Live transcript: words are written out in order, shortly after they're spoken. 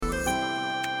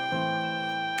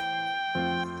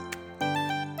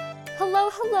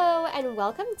Hello, and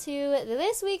welcome to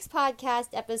this week's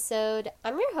podcast episode.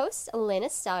 I'm your host, Elena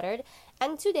Stoddard,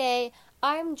 and today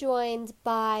I'm joined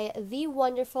by the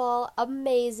wonderful,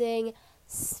 amazing,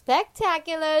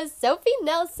 spectacular Sophie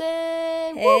Nelson.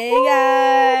 Hey, Woo-woo!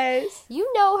 guys!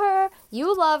 You know her,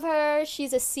 you love her,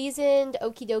 she's a seasoned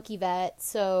okie dokie vet,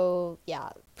 so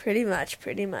yeah. Pretty much.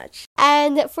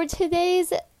 And for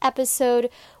today's episode,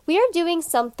 we are doing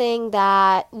something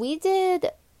that we did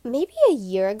maybe a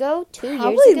year ago, 2 years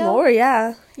ago. Probably more,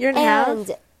 yeah. Year and a half. And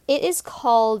it is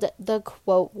called the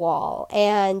quote wall.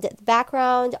 And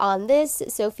background on this,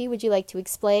 Sophie, would you like to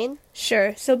explain?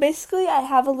 Sure. So basically, I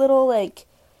have a little,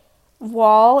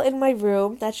 wall in my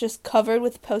room that's just covered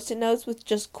with Post-it notes with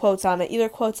just quotes on it. Either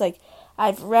quotes,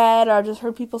 I've read or I've just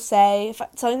heard people say.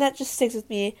 Something that just sticks with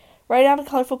me. Write down a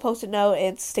colorful Post-it note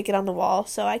and stick it on the wall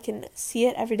so I can see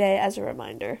it every day as a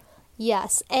reminder.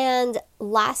 Yes, and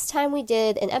last time we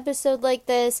did an episode like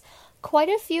this, quite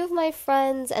a few of my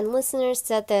friends and listeners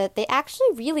said that they actually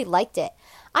really liked it.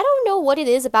 I don't know what it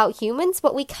is about humans,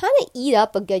 but we kind of eat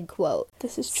up a good quote.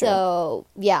 This is true. So,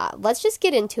 yeah, let's just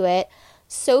get into it.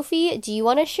 Sophie, do you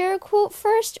want to share a quote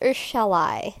first, or shall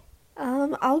I?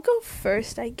 I'll go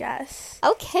first, I guess.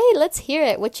 Okay, let's hear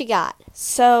it. What you got?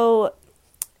 So,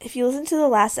 if you listen to the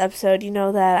last episode, you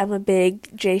know that I'm a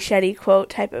big Jay Shetty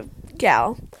quote type of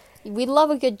gal. We love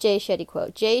a good Jay Shetty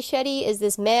quote. Jay Shetty is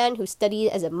this man who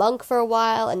studied as a monk for a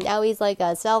while, and now he's like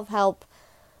a self-help,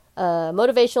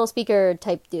 motivational speaker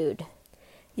type dude.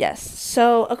 Yes.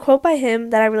 So a quote by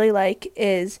him that I really like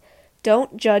is,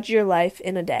 "Don't judge your life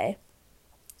in a day."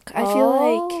 I feel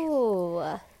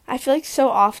like so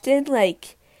often,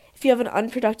 if you have an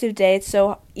unproductive day, it's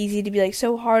so easy to be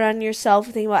so hard on yourself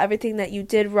and think about everything that you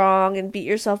did wrong and beat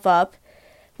yourself up,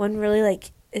 when really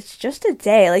it's just a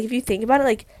day. If you think about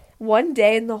it, one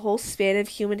day in the whole span of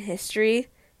human history,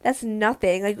 that's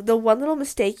nothing. The one little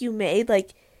mistake you made,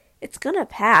 it's gonna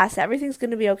pass. Everything's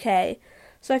gonna be okay.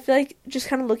 So I feel just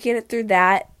kind of looking at it through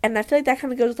that, and I feel that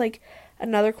kind of goes with,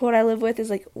 another quote I live with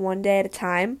is, one day at a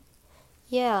time.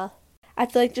 Yeah. I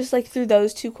feel just, through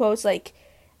those two quotes, it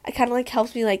kind of,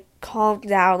 helps me, calm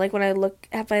down, when I look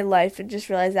at my life and just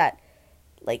realize that,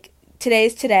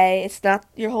 today's today. It's not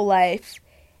your whole life.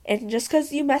 And just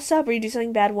because you mess up or you do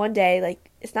something bad one day,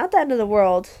 it's not the end of the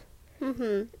world.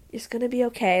 Mm-hmm. It's going to be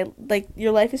okay.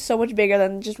 Your life is so much bigger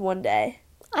than just one day.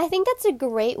 I think that's a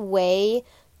great way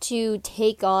to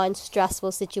take on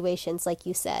stressful situations, like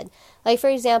you said.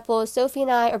 For example, Sophie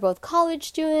and I are both college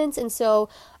students, and so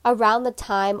around the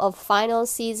time of final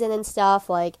season and stuff,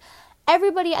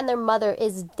 everybody and their mother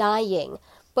is dying.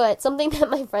 But something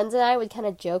that my friends and I would kind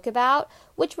of joke about,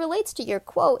 which relates to your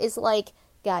quote, is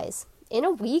guys, in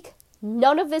a week,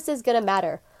 none of this is going to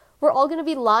matter. We're all going to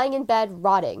be lying in bed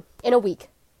rotting in a week.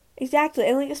 Exactly.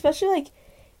 And, especially,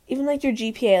 even, your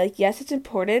GPA, yes, it's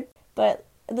important, but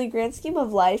in the grand scheme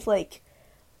of life,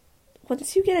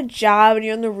 once you get a job and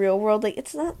you're in the real world,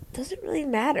 doesn't really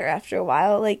matter after a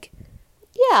while.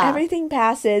 Yeah. Everything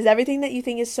passes. Everything that you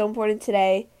think is so important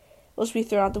today will just be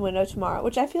thrown out the window tomorrow,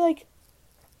 which I feel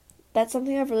that's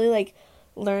something I've really,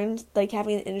 learned,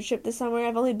 having an internship this summer.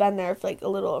 I've only been there for, a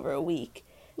little over a week.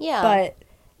 Yeah. But,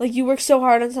 you work so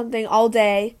hard on something all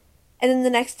day, and then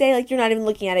the next day, you're not even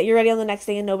looking at it. You're already on the next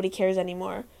thing and nobody cares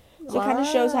anymore. So It kind of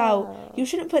shows how you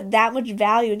shouldn't put that much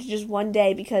value into just one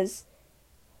day because,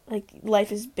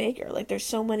 life is bigger. There's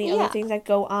so many other things that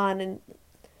go on, and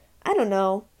I don't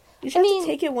know. You should have to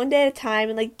take it one day at a time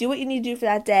and, do what you need to do for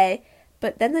that day.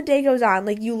 But then the day goes on.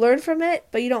 You learn from it,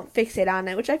 but you don't fixate on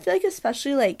it, which I feel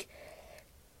especially,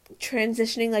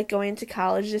 transitioning, going into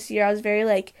college this year, I was very,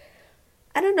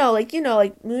 I don't know,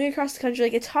 moving across the country,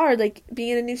 it's hard,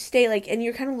 being in a new state, and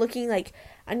you're kind of looking,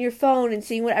 on your phone and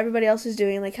seeing what everybody else is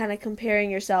doing, kind of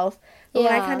comparing yourself. But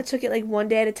when I kind of took it, one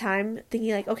day at a time,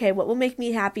 thinking, okay, what will make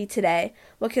me happy today?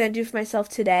 What can I do for myself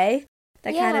today?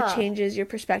 That kind of changes your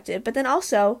perspective. But then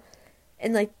also,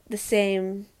 in, the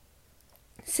same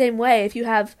way, if you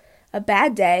have a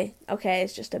bad day, okay,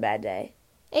 it's just a bad day.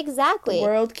 Exactly. The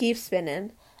world keeps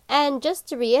spinning. And just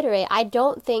to reiterate, I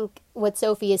don't think what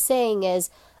Sophie is saying is,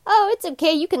 oh, it's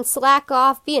okay, you can slack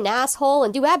off, be an asshole,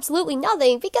 and do absolutely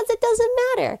nothing, because it doesn't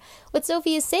matter. What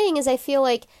Sophie is saying is I feel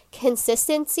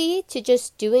consistency to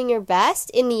just doing your best,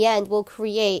 in the end, will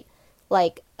create,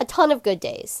 a ton of good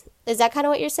days. Is that kind of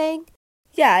what you're saying?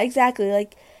 Yeah, exactly.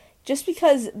 Just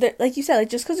because, like you said,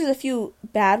 just because there's a few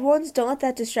bad ones, don't let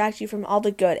that distract you from all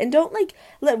the good. And don't,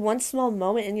 let one small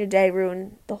moment in your day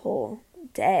ruin the whole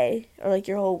day or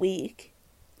your whole week.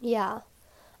 Yeah.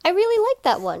 I really like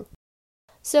that one.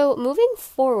 So moving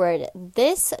forward,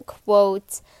 this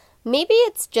quote maybe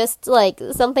it's just like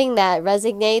something that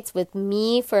resonates with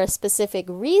me for a specific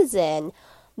reason,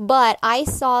 but I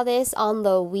saw this on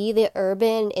the We the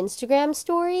Urban Instagram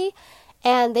story,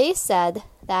 and they said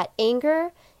that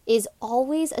anger is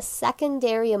always a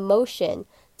secondary emotion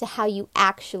to how you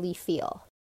actually feel.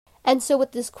 And so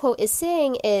what this quote is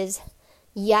saying is,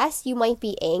 yes, you might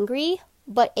be angry,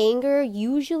 but anger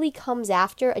usually comes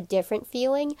after a different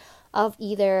feeling of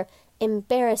either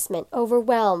embarrassment,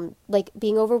 overwhelmed, like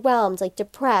being overwhelmed, like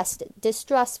depressed,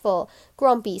 distrustful,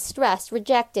 grumpy, stressed,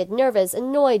 rejected, nervous,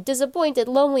 annoyed, disappointed,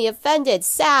 lonely, offended,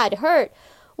 sad, hurt,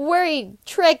 worried,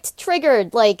 tricked,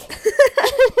 triggered, like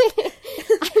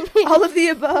I mean, all of the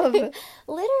above.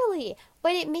 Literally.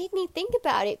 But it made me think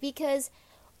about it, because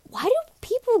why do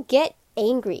people get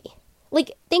angry?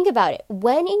 Like, think about it.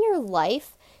 When in your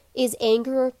life is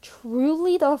anger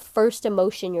truly the first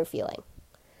emotion you're feeling?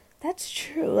 That's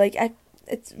true. Like,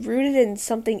 it's rooted in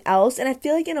something else. And I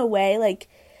feel like in a way, like,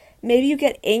 maybe you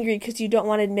get angry because you don't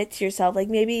want to admit to yourself. Like,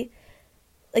 maybe,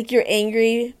 like, you're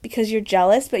angry because you're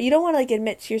jealous, but you don't want to, like,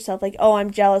 admit to yourself, like, oh, I'm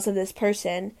jealous of this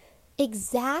person.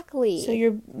 Exactly. So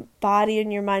your body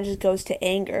and your mind just goes to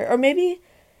anger. Or maybe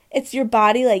it's your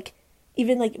body, like,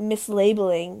 even, like,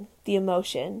 mislabeling the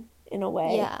emotion in a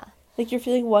way. Yeah. Like, you're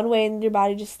feeling one way and your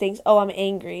body just thinks, oh, I'm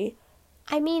angry.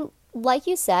 I mean, like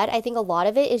you said, I think a lot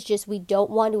of it is just we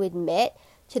don't want to admit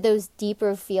to those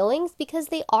deeper feelings because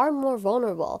they are more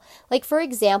vulnerable. Like, for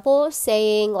example,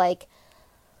 saying, like,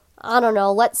 I don't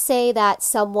know, let's say that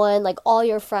someone, like, all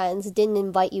your friends didn't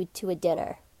invite you to a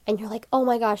dinner. And you're like, oh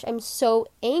my gosh, I'm so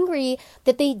angry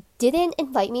that they didn't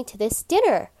invite me to this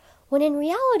dinner. When in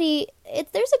reality,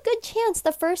 there's a good chance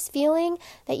the first feeling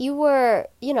that you were,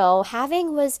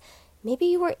 having was maybe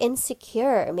you were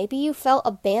insecure. Maybe you felt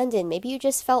abandoned. Maybe you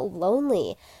just felt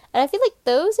lonely. And I feel like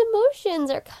those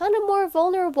emotions are kind of more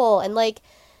vulnerable, and, like,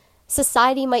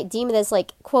 society might deem it as,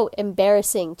 like, quote,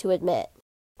 embarrassing to admit.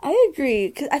 I agree,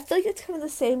 because I feel like it's kind of the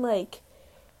same, like,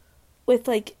 with,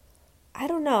 like, I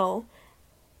don't know.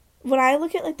 When I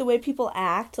look at, like, the way people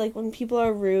act, like, when people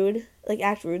are rude, like,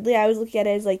 act rudely, I always look at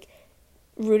it as, like,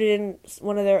 rooted in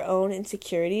one of their own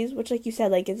insecurities, which, like you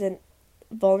said, like, is a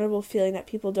vulnerable feeling that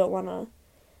people don't want to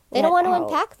They don't want to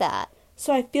unpack that.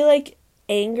 So I feel like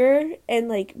anger and,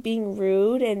 like, being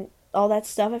rude and all that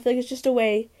stuff, I feel like it's just a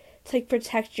way to, like,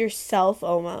 protect yourself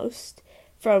almost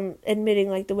from admitting,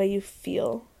 like, the way you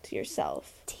feel to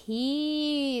yourself.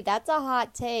 That's a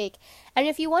hot take. And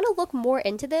if you want to look more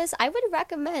into this, I would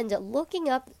recommend looking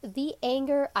up the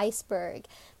anger iceberg,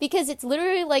 because it's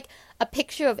literally like a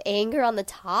picture of anger on the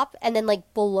top, and then,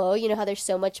 like, below, you know how there's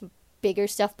so much bigger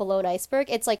stuff below an iceberg?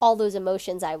 It's like all those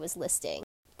emotions I was listing.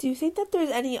 Do you think that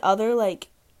there's any other, like,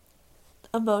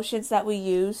 emotions that we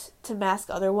use to mask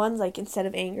other ones, like, instead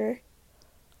of anger?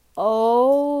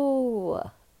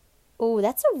 Oh,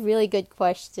 that's a really good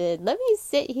question. Let me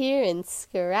sit here and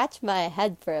scratch my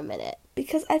head for a minute.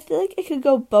 Because I feel like it could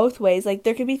go both ways. Like,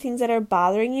 there could be things that are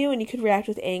bothering you and you could react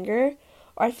with anger.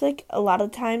 Or I feel like a lot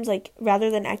of times, like, rather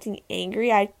than acting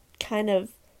angry, I kind of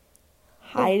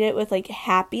hide it with, like,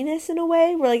 happiness in a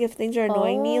way. Where, like, if things are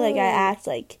annoying me, like, I act,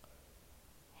 like,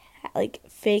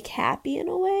 fake happy in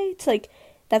a way. It's, like,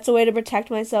 that's a way to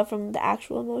protect myself from the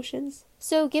actual emotions.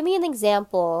 So give me an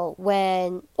example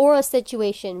or a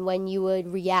situation when you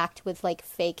would react with, like,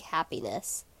 fake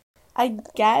happiness. I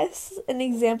guess an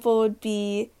example would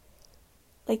be,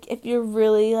 like, if you're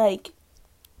really, like,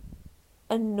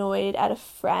 annoyed at a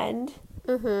friend,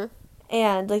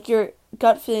 and, like, your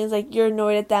gut feelings, like, you're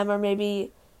annoyed at them, or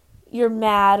maybe you're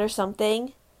mad or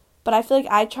something, but I feel like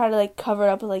I try to, like, cover it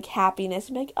up with, like, happiness,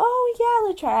 and be like, oh, yeah,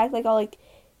 like, try to act, like, all, like,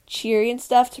 cheery and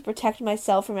stuff to protect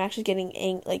myself from actually getting,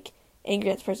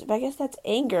 angry at the person. But I guess that's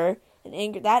anger. And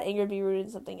that anger would be rooted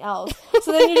in something else.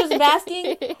 So then you're just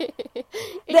masking. The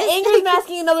anger is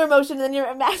masking another emotion, and then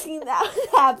you're masking that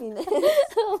happiness.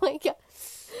 Oh my god.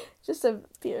 Just a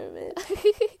pyramid.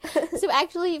 So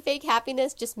actually, fake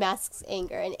happiness just masks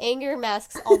anger, and anger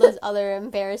masks all those other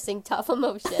embarrassing, tough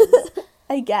emotions.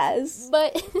 I guess.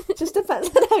 But just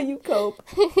depends on how you cope.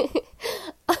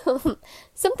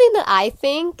 Something that I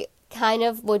think kind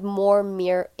of would more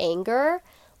mirror anger,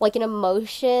 like an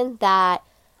emotion that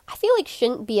I feel like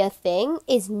shouldn't be a thing,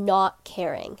 is not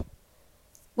caring.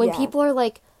 When people are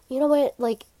like, you know what,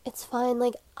 like, it's fine,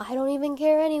 like, I don't even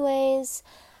care anyways.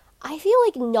 I feel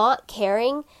like not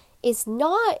caring is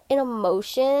not an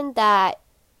emotion that,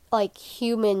 like,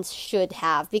 humans should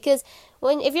have. Because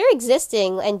if you're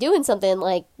existing and doing something,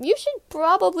 like, you should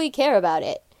probably care about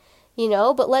it, you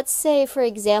know? But let's say, for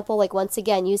example, like, once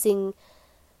again, using,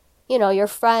 your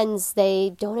friends,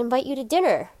 they don't invite you to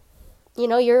dinner.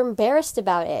 You're embarrassed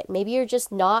about it. Maybe you're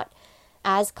just not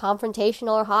as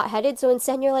confrontational or hot-headed. So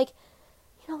instead you're like,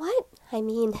 you know what? I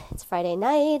mean, it's Friday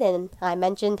night and I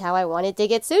mentioned how I wanted to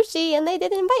get sushi and they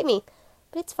didn't invite me.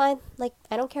 But it's fine. Like,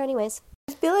 I don't care anyways.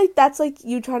 I feel like that's, like,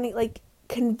 you trying to, like,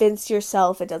 convince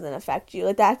yourself it doesn't affect you.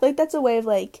 Like, that, like, that's a way of,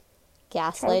 like...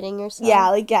 Gaslighting yourself? Yeah,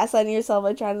 like, gaslighting yourself,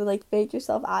 like, trying to, like, fake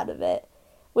yourself out of it.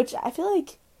 Which I feel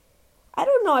like... I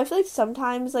don't know. I feel like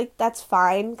sometimes, like, that's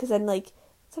fine. Because then, like,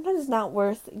 sometimes it's not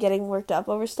worth getting worked up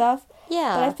over stuff.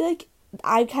 Yeah. But I feel like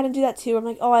I kind of do that too. I'm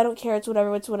like, oh, I don't care. It's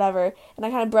whatever. And I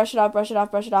kind of brush it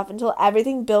off until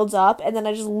everything builds up. And then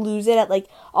I just lose it at, like,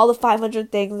 all the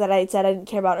 500 things that I said I didn't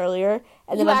care about earlier.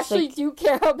 And then you I'm actually just, like, do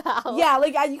care about. Yeah,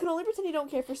 like, you can only pretend you don't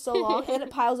care for so long. And then it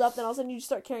piles up. Then all of a sudden you just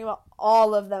start caring about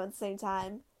all of them at the same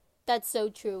time. That's so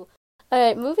true. All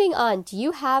right, moving on. Do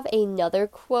you have another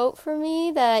quote for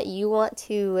me that you want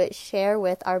to share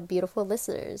with our beautiful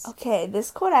listeners? Okay,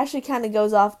 this quote actually kind of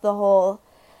goes off the whole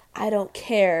I don't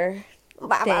care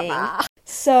thing.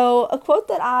 So, a quote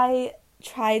that I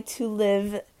tried to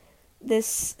live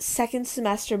this second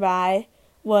semester by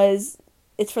was,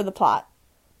 it's for the plot.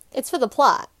 It's for the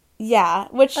plot. Yeah,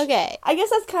 which Okay. I guess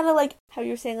that's kind of like how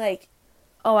you were saying, like,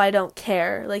 oh, I don't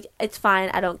care. Like, it's fine,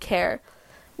 I don't care.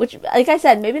 Which, like I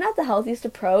said, maybe not the healthiest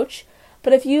approach,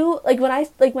 but if you, like, when I,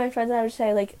 like, my friends and I would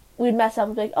say, like, we'd mess up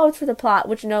and be like, oh, it's for the plot,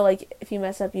 which, no, like, if you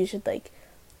mess up, you should, like,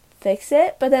 fix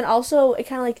it, but then also, it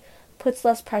kind of, like, puts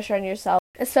less pressure on yourself,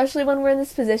 especially when we're in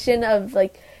this position of,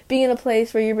 like, being in a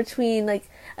place where you're between, like,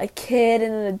 a kid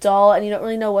and an adult, and you don't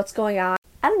really know what's going on.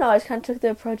 I don't know, I just kind of took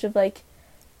the approach of, like,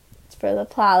 it's for the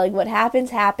plot, like, what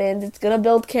happens, it's gonna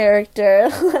build character,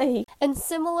 like... And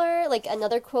similar, like,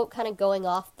 another quote kind of going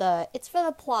off the, it's for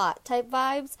the plot type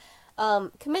vibes,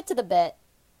 commit to the bit.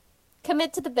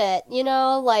 Commit to the bit, you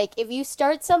know, like, if you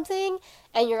start something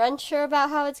and you're unsure about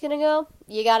how it's gonna go,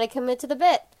 you gotta commit to the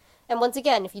bit. And once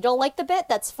again, if you don't like the bit,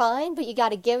 that's fine, but you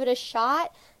gotta give it a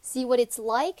shot, see what it's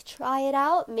like, try it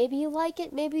out, maybe you like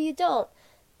it, maybe you don't.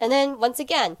 And then, once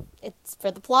again, it's for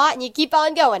the plot and you keep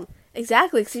on going.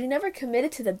 Exactly, because you never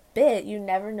committed to the bit, you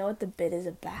never know what the bit is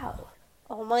about.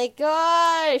 Oh my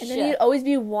gosh! And then you'd always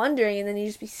be wondering, and then you'd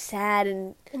just be sad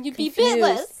and you'd confused. be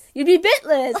bitless. You'd be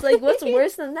bitless! Like, what's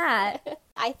worse than that?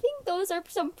 I think those are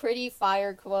some pretty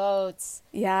fire quotes.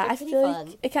 Yeah, They're I feel fun.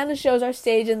 like it kind of shows our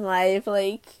stage in life,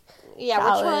 like... Yeah,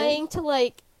 college. We're trying to,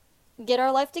 like, get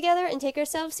our life together and take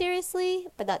ourselves seriously,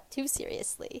 but not too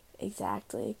seriously.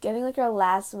 Exactly. Getting, like, our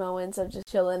last moments of just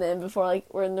chilling in before,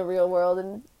 like, we're in the real world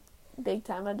and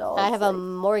big-time adults. I have like... a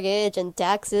mortgage and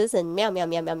taxes and meow, meow,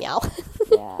 meow, meow, meow.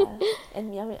 Yeah.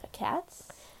 And meow, meow, cats?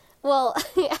 Well,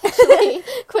 actually,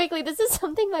 quickly, this is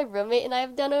something my roommate and I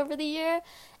have done over the year.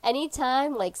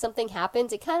 Anytime, like, something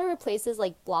happens, it kind of replaces,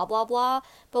 like, blah, blah, blah.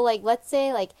 But, like, let's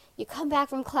say, like, you come back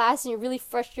from class and you're really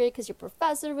frustrated because your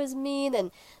professor was mean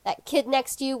and that kid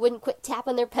next to you wouldn't quit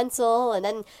tapping their pencil and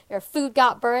then your food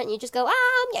got burnt and you just go,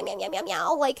 meow, meow, meow, meow,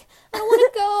 meow. Like, I don't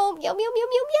want to go. Meow, meow, meow,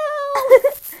 meow,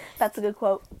 meow. That's a good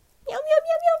quote. Meow, meow,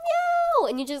 meow, meow, meow.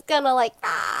 And you just kind of like,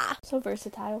 So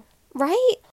versatile.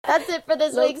 Right? That's it for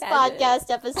this week's pageant.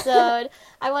 podcast episode.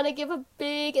 I want to give a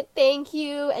big thank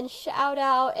you and shout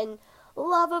out and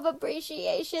love of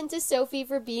appreciation to Sophie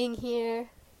for being here.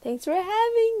 Thanks for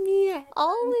having me.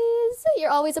 Always.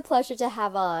 You're always a pleasure to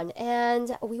have on.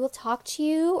 And we will talk to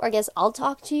you, or I guess I'll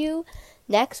talk to you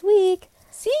next week.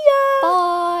 See ya!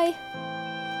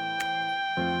 Bye.